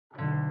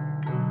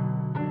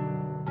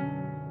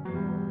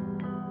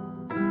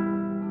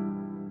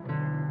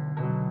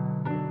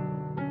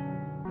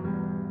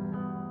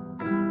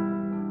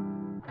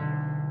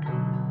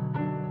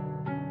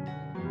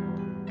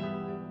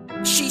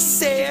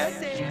said,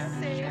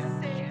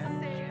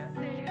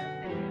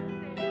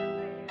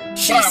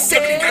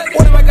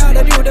 what do I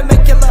gotta do to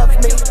make you love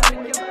me?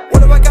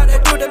 What do I gotta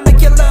do to make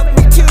you love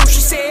me too?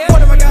 She said, what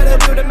do I gotta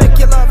do to make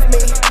you love me?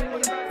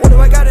 What do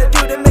I gotta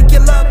do to make you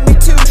love me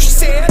too? She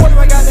said, what do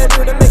I gotta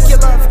do to make you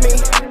love me?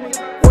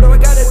 What do I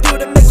gotta do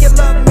to make you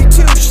love me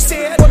too? She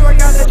said, what do I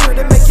gotta do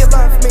to make you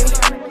love me?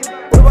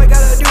 What do I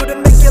gotta do to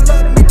make you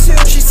love me too?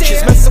 She said,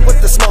 she's messing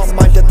with the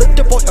small-minded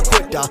little boy, a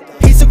quitter.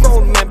 He's a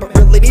grown man but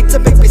really needs a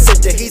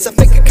babysitter. He's a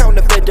fake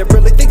counterfeiter,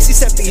 really thinks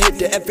he's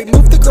heavy-hitter. Every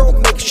move the girl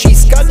makes,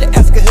 she's gotta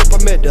ask her, he'll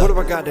permit her. What do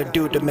I gotta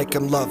do to make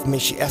him love me?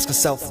 She asks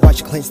herself why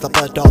she cleans the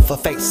blood off her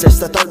face. It's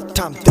the third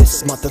time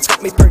this month, it's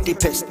got me pretty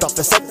pissed off.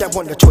 I said I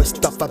wanna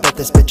twist off, I bet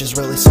this bitch is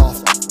really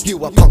soft.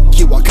 You a punk,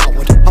 you a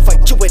coward, I'll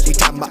fight you any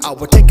time of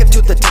hour. Take him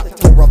to the top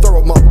floor, I'll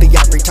throw him off the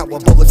ivory tower.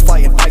 Bullets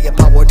flying,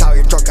 firepower,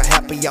 tired, drunk, a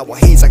happy hour.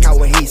 He's a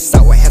coward, he's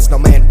sour, has no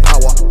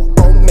manpower.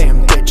 Oh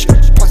man, bitch,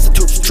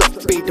 prostitutes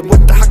trick, beat him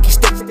with the hockey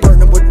stick,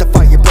 burn him with the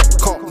fire brick.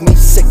 Call me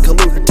sick, a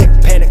lunatic,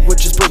 panic with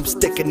his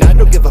broomstick, and I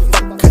don't give a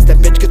fuck, cause that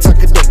bitch can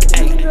suck a dick.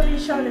 Ayy, you really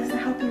showed us to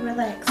help you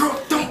relax. Girl,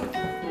 don't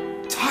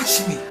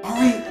touch me,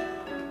 alright?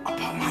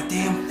 About my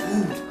damn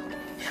food.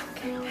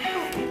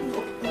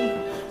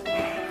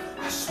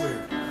 I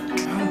swear,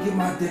 if I don't get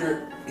my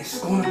dinner, it's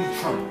gonna be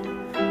trouble.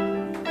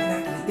 And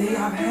after the day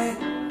I've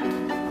had,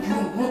 you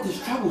don't want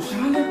this trouble,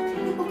 Shana.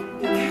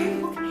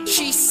 Okay?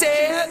 She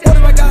said, what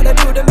do I gotta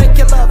do to make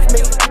you love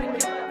me?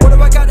 What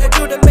do I gotta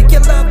do to make you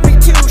love me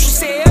too? She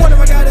said, what do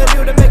I gotta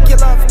do to make you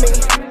love me?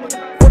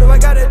 What do I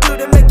gotta do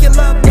to make you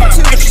love me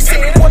too? She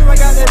said, what do I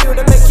gotta do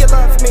to make you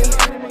love me?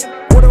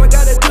 What do I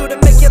gotta do to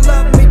make you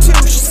love me too?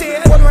 She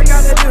said, what do I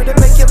gotta do to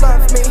make you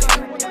love me?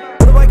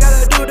 What do I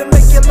gotta do to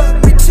make you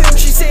love me too?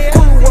 She said,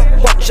 grew up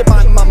watching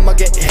my mama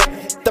get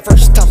hit. The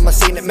first time I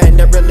seen it, man,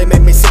 it really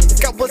made me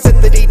sick. I was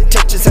in the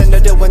detention center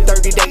doing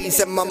 30 days,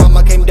 and my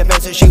mama came to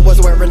visit, she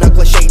was wearing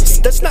ugly shades.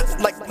 That's not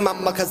like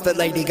mama, cause the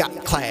lady got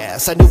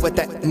class. I knew at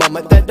that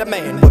moment that the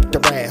man whipped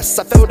her ass.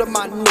 I fell to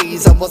my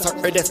knees, I was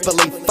hurt in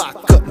disbelief. I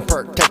couldn't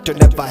protect her,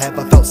 never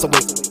ever felt so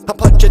weak. I'm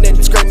punching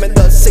and screaming,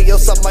 the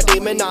seals of my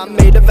demon. I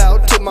made a vow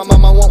to my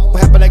mama, won't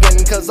happen again,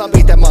 cause I'll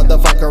beat that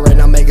motherfucker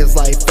and I'll make his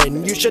life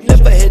end. You should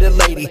never hit a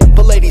lady,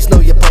 but ladies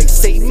know your place.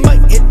 See,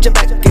 might hit your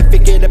back if you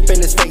get up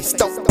in his face.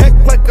 Don't act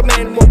like a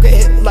man, won't get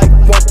hit like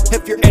one.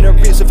 If you're in a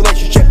abusive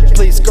relationship,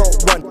 please go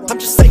run. I'm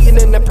just saying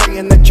and I'm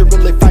praying that you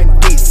really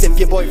find peace. If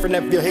your boyfriend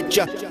ever hit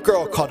you,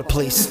 girl, call the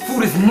police. This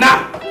food is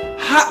not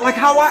hot like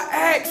how I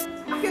asked.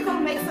 I could go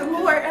make some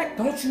more.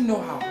 Don't you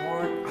know how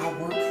hard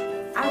I work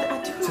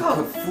I do to know.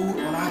 put food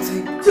on our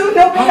table? Do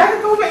know we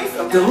gotta go make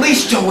some. The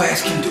least your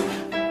ass can do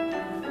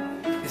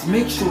is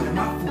make sure that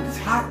my food is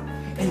hot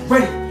and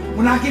ready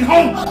when I get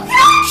home.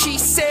 She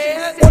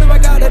said, what do I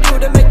gotta do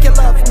to make you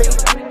love me?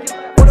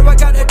 What do I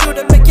gotta do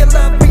to make you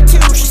love me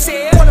too? She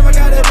said, what do I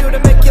gotta do to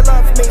make you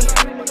love me?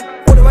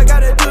 What do I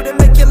gotta do to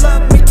make you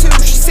love me too?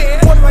 She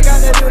said, what do I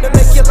gotta do to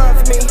make you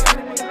love me?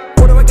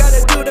 What do I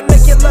gotta do to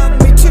make you love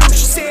me too?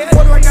 She said,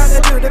 what do I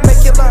gotta do to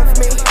make you love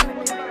me?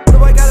 What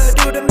do I gotta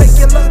do to make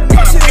you love me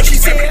too? She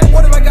said,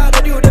 what do I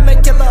gotta do to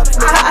make you love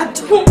me? I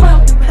do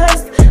my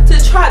best to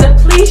try to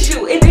please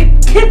you and to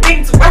get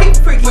things right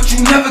for you. But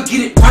you never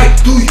get it right,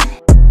 do you?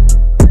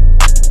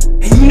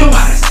 And you know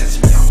how that sets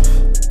me off.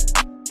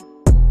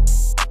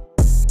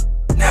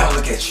 Now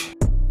look at you.